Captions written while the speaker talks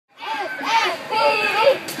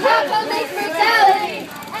SFPD, stop police brutality.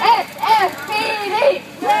 SFPD,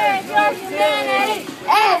 where's your humanity?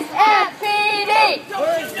 SFPD,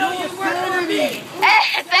 don't you know you work for me?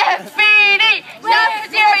 SFPD, stop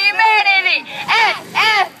with your humanity.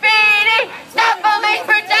 SFPD, stop police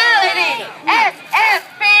brutality.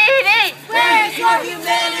 SFPD, where's your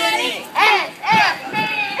humanity?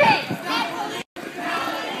 SFPD, stop police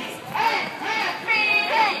brutality. SFPD,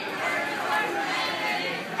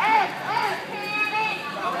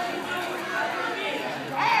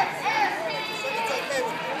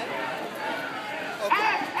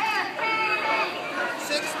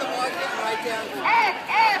 Six the market right down.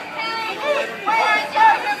 SFPD, where's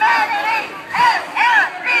your humanity?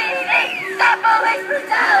 SFPD, stop police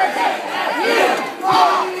brutality. You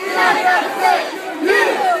are the 99%. You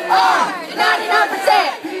are the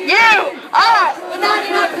 99%. You are the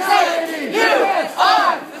 99%. You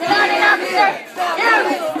are the 99%. You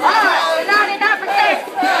are the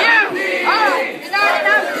 99%. You are the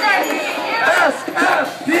 99%.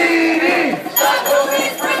 SFPD! Stop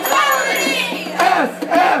police brutality.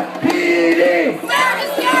 SFPD! Where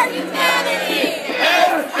is your humanity?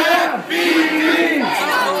 SFPD!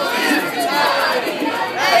 Stop police brutality.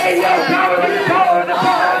 Hey, yo, power, the power, the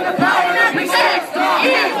power, the power, the 99%.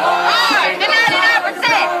 You are the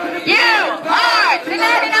 99%. You are the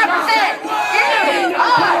 99%. You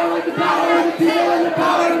are the power, the people, and the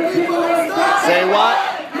power, the people. Say what?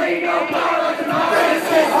 This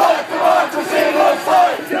is what democracy looks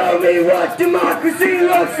like. Tell me what democracy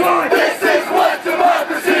looks like. This is what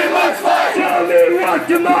democracy looks like. Tell me what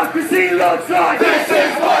democracy looks like. This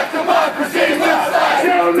is what democracy looks like.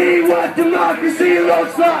 Tell me what democracy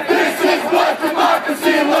looks like. This is what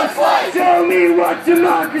democracy looks like. Tell me what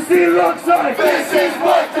democracy looks like. This is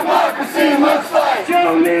what democracy looks like.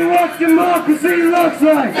 Tell me what democracy looks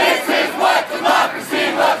like. This is what democracy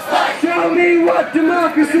looks like. Tell me what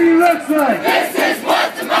democracy looks like. This is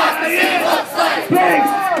what democracy looks like.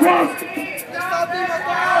 Banks, Trump,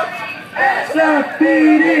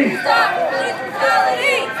 SFPD. stop police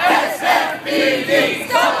brutality. SFPD.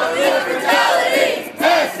 Stop police brutality.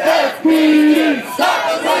 SFPD. Stop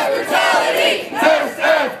police brutality.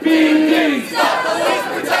 SFPD. Stop police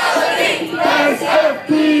brutality.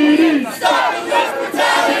 SFPD. Stop police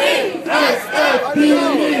brutality.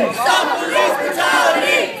 SFPD. Stop police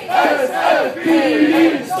brutality. SFPD.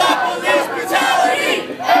 Stop police brutality.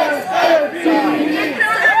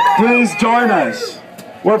 Please join us.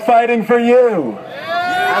 We're fighting for you.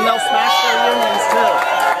 And they'll smash their unions too.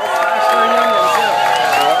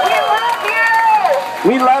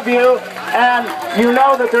 We love you, and you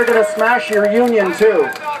know that they're going to smash your union too.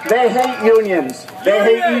 They hate unions. They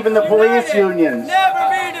hate even the police unions. Never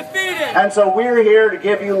be defeated. And so we're here to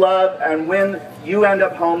give you love, and when you end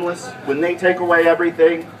up homeless, when they take away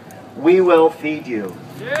everything, we will feed you.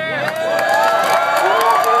 We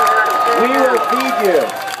will feed you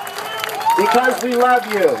because we love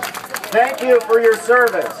you. Thank you for your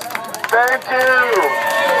service. Thank you.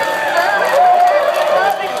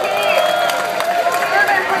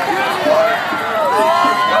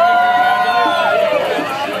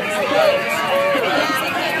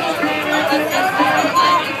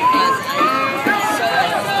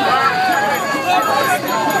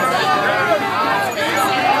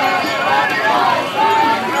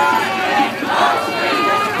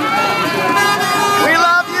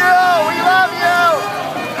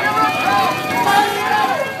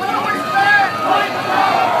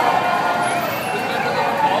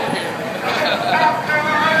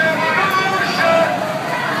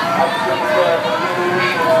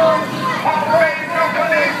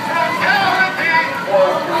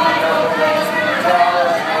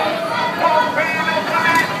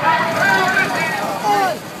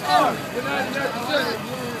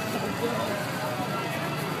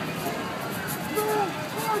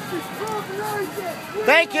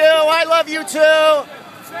 Thank you. I love you too.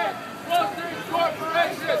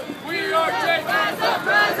 We are changing. Rise up,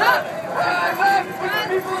 rise up. Rise up with the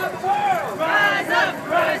people of the world. Rise up,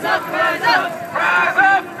 rise up, rise up. Rise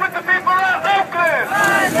up with the people of Oakland.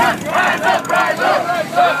 Rise up, rise up, rise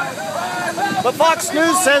up. But Fox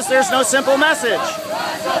News says there's no simple message.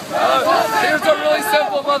 Here's a really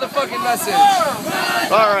simple motherfucking message.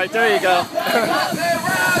 All right, there you go.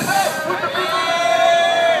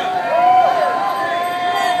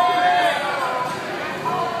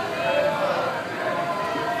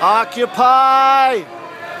 Occupy!